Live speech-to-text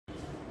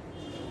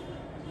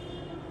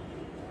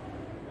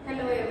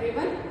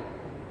everyone.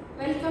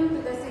 Welcome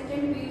to the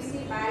second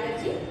PUC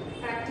Biology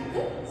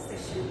practical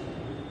session.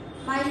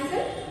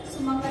 Myself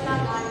Sumakala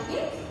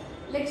Gange,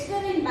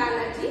 lecturer in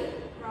biology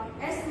from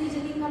S.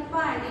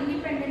 Nijadingappa and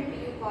Independent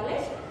PU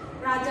College,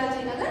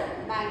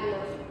 Rajajinagar,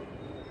 Bangalore.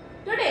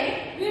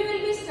 Today we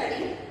will be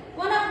studying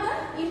one of the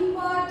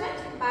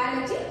important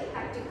biology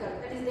practical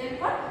that is there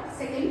for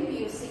second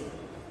PUC.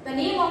 The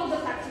name of the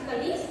practical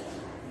is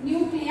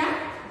nucleic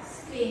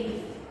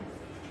staining.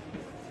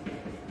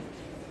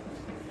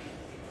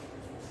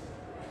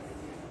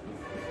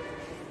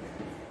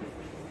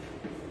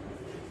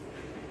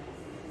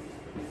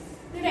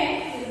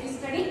 Today we will be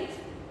studying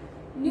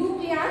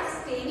nucleic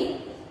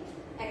staining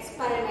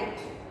experiment.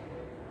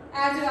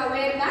 As you are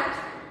aware that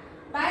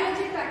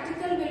biology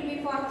practical will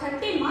be for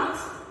 30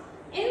 marks.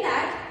 In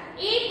that,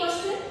 a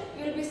question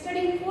you will be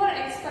studying 4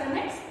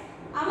 experiments.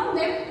 Among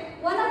them,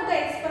 one of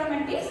the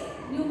experiment is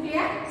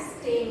nucleic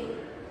staining.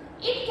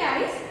 It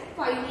carries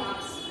 5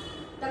 marks.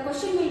 The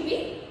question will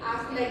be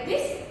asked like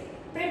this: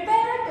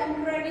 prepare a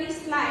temporary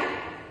slide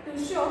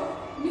to show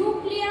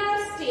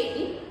nucleic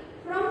staining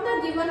from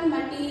the given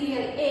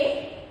material A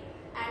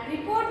and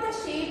report the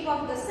shape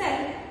of the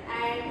cell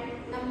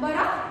and number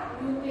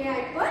of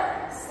nuclei per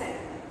cell.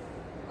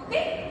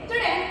 Okay,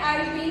 today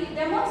I will be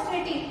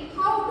demonstrating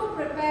how to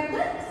prepare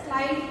the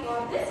slide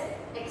for this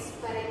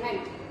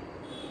experiment.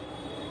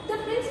 The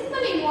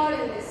principle involved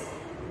in this,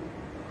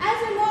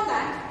 as you know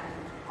that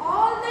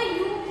all the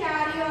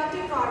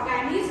eukaryotic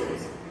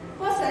organisms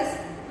possess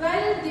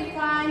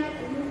well-defined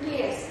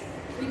nucleus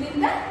within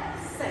the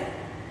cell.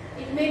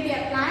 It may be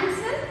a plant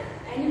cell,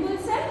 animal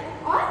cell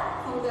or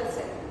fungal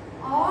cell.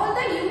 All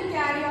the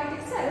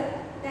eukaryotic cells,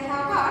 they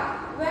have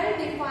got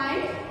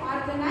well-defined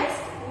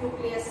organized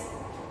nucleus.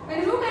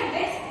 When you look at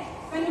this,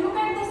 when you look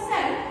at the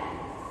cell,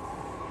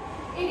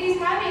 it is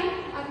having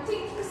a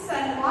thick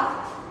cell wall,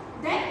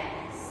 then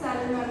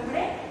cell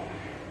membrane,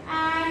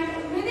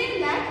 and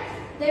within that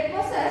they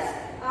possess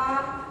a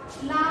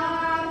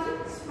large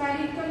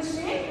spherical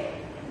shaped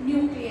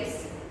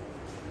nucleus.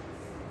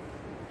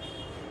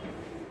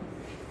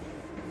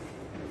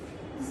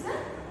 This is a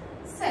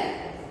cell.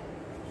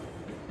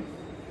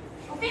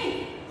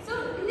 Okay, so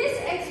in this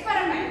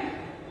experiment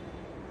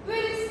we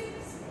will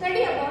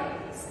study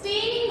about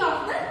staining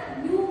of the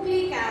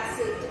nucleic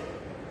acid.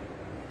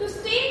 To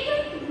stain the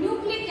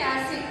nucleic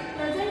acid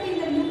present in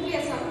the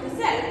nucleus of the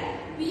cell,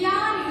 we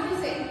are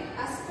using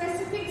a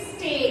specific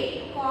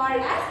stain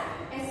called as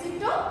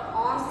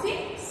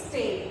acetone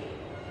stain.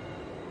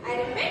 I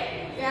repeat,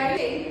 we are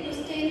using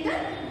to stain the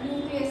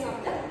nucleus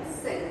of the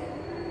cell.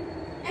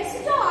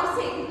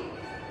 Acetone,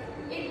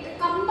 it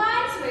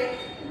combines with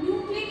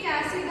nucleic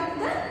acid of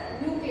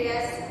the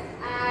nucleus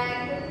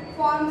and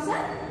forms a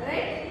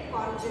red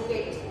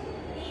conjugate.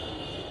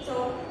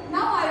 So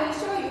now I will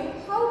show you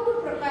how to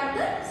prepare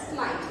the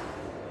slide.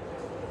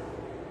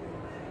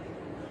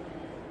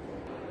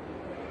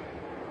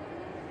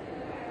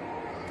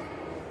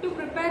 To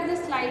prepare the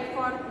slide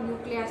for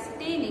nucleic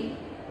staining,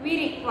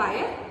 we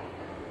require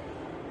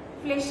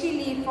fleshy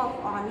leaf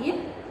of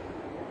onion.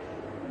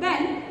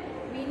 Then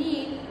we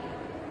need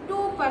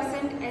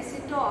 2%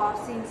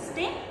 acetone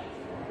stain,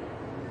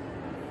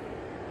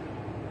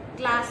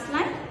 glass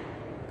line,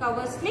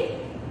 cover slip,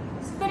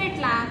 spirit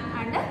lamp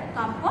and a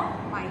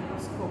compound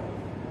microscope.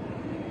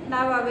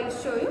 Now I will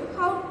show you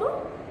how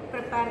to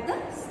prepare the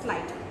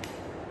slide.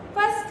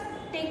 First,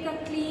 take a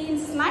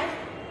clean slide,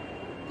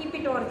 keep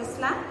it over the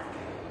slab.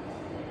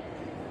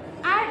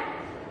 Add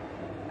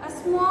a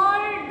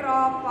small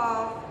drop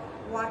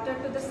of water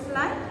to the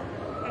slide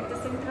at the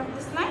center of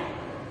the slide.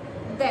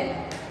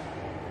 Then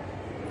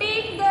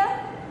take the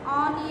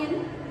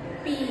onion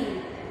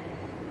peel.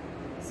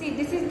 See,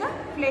 this is the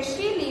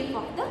fleshy leaf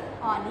of the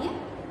onion.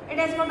 It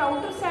has got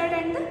outer side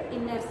and the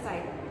inner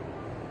side.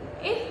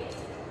 If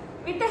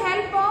with the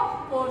help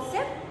of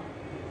forceps,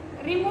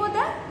 remove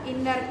the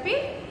inner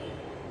peel,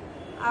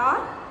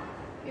 or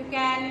you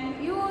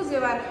can use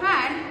your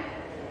hand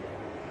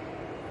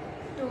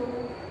to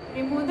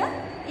remove the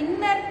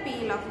inner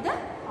peel of the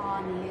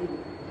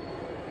onion.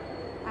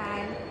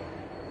 And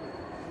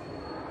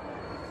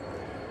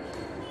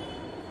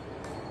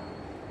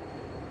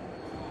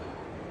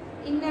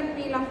inner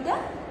peel of the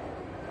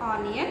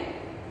onion.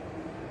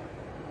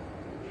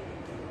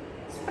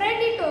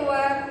 Spread it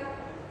over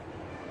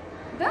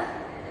the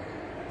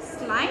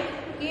slide.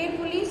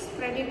 Carefully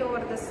spread it over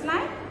the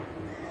slide.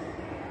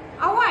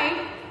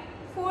 Avoid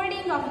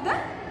folding of the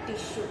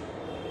tissue.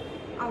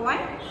 Avoid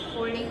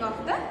folding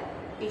of the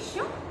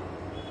tissue.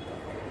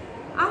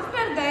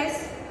 After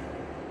this,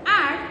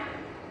 add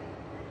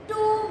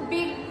 2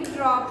 big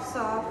drops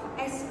of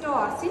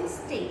acetone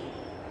stain.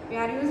 We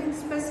are using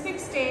specific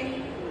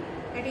stain,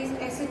 that is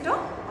acetone.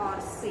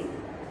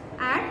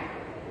 Add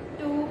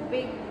 2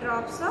 big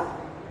drops of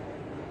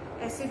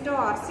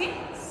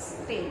acetone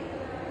stain.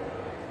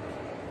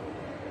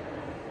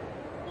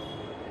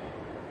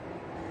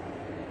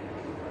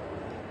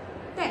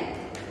 Then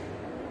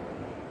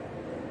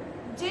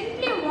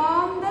gently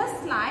warm the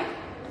slide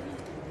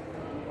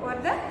over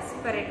the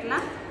spirit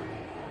lamp.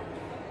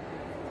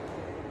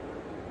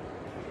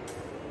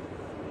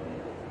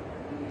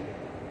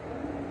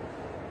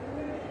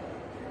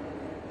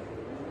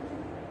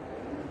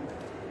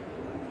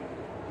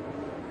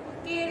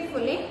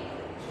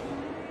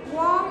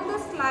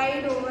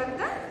 slide over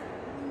the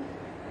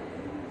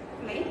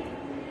flame.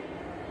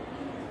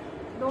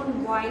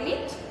 Don't boil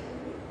it.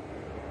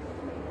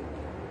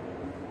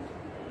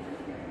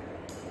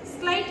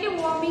 Slightly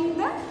warming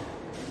the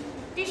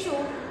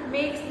tissue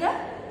makes the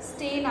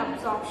stain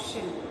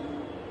absorption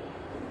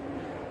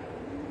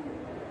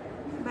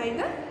by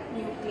the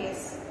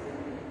nucleus.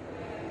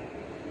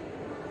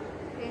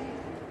 Okay.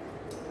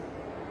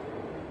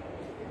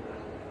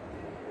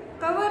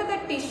 Cover the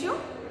tissue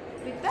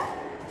with the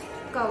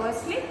cover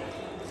slip.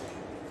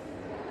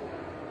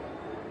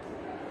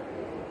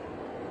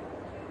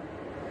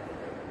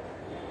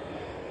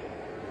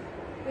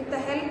 With the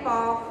help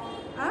of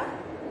a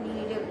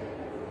needle.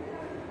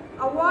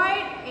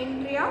 Avoid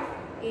entry of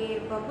air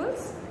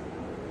bubbles.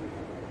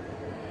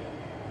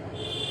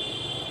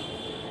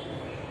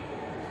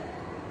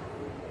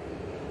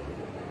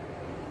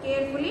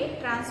 Carefully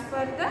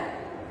transfer the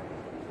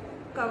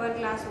cover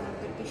glass over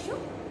the tissue.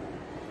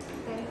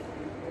 Then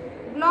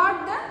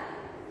blot the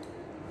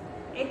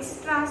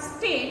extra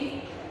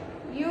stain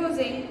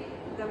using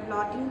the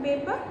blotting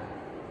paper.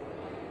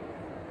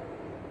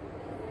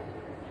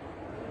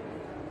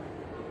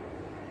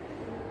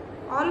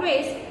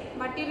 Always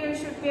material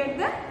should be at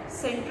the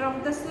center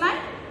of the slide.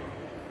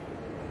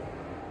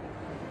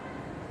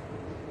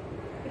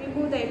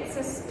 Remove the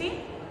excess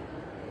stain.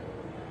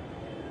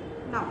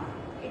 Now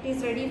it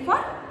is ready for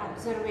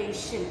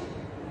observation.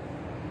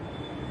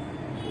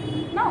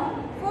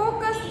 Now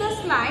focus the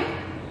slide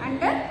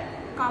under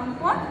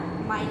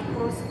compound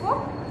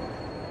microscope.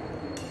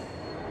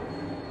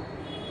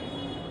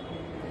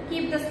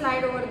 Keep the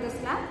slide over the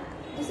slab.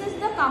 This is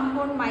the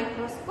compound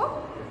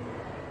microscope.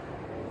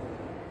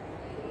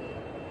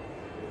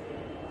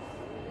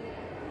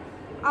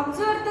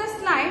 Observe the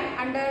slide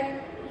under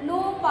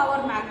low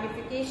power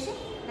magnification,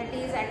 that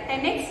is at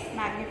 10x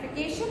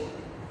magnification.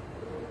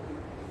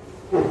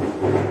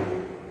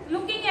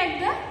 Looking at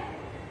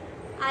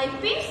the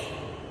eyepiece,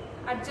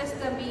 adjust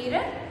the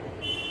mirror.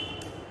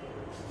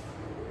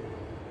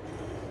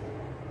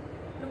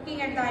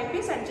 Looking at the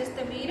eyepiece, adjust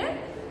the mirror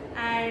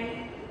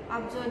and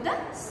observe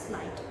the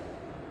slide.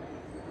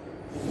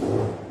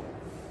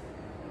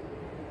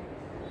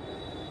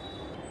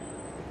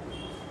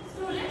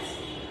 Students,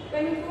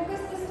 when you focus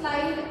the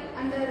slide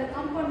under the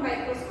compound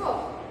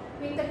microscope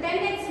with the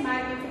 10x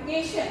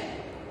magnification,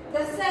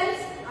 the cells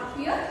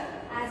appear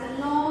as a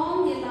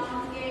long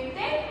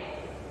elongated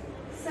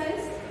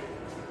cells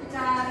which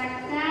are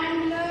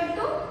rectangular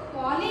to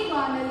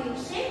polygonal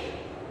in shape.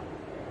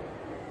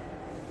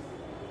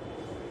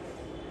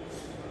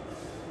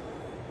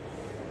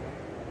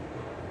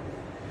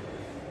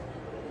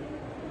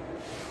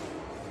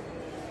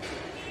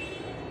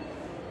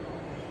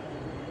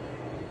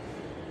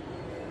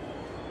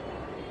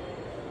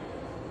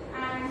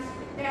 And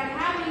they are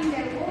having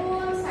their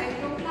own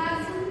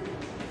cytoplasm,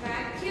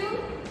 vacuole,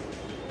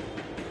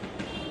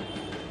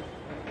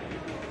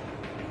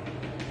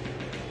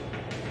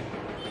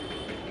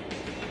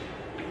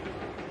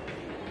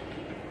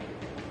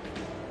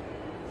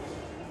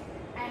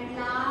 and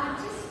large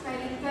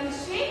spherical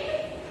shape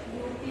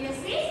nucleus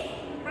is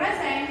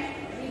present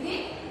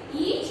within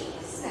each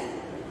cell.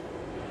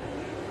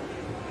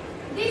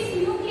 This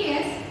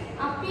nucleus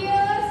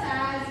appears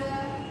as a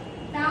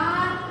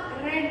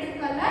dark red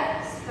color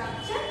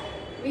structure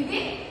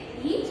within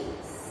each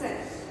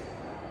cell.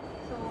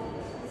 So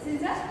this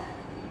is a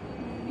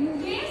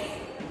nucleus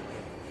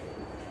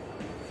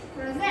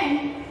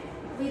present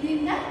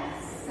within the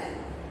cell.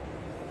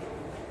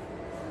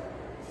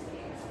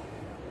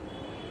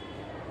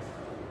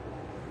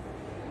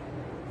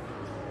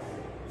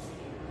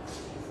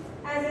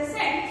 As I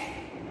said,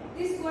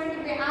 this is going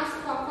to be asked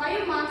for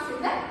 5 marks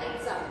in the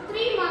exam.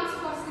 3 marks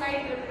for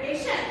slide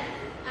preparation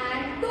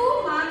and 2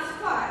 marks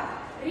for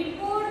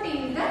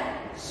reporting the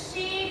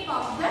shape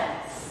of the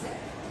cell.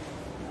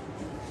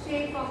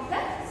 Shape of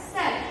the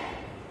cell,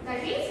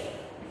 that is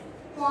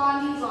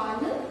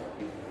polygonal.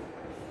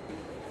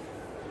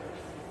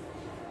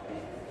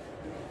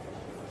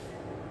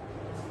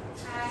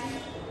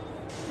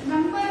 And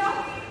number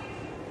of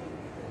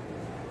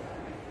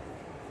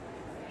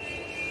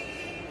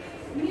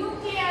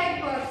nuclei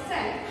per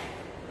cell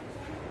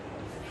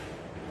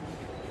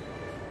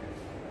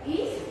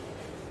is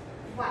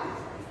 1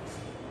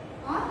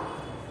 or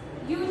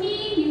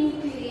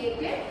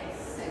uninucleated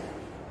cell.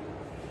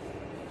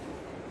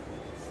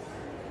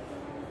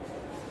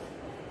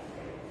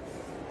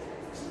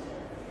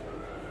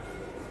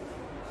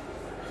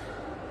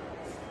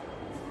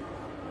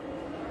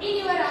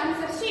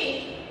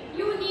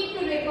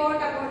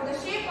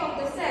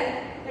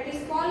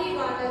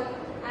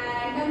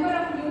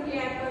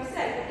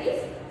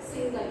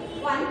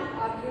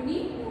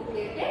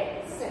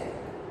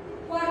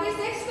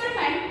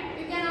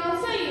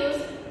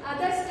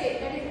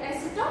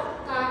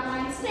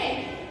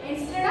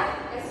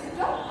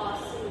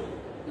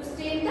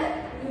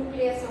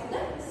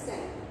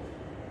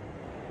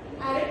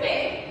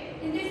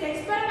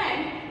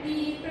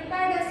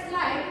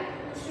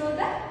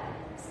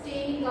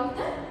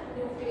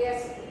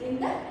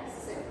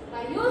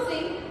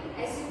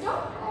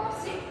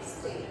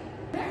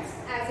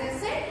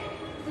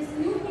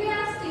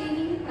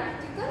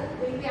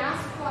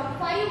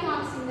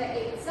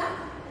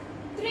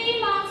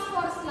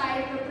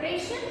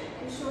 observation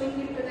and showing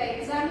it to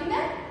the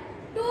examiner.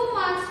 2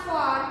 marks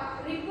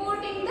for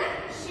reporting the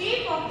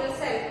shape of the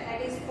cell,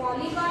 that is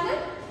polygonal,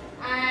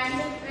 and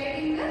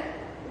writing the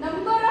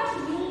number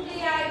of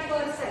nuclei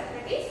per cell,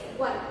 that is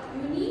 1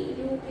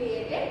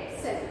 uninucleated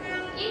cell.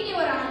 In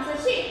your answer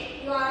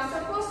sheet, you are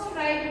supposed to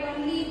write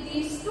only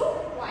these 2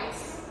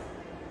 points.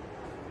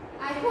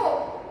 I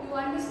hope you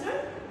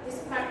understood this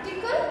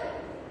practical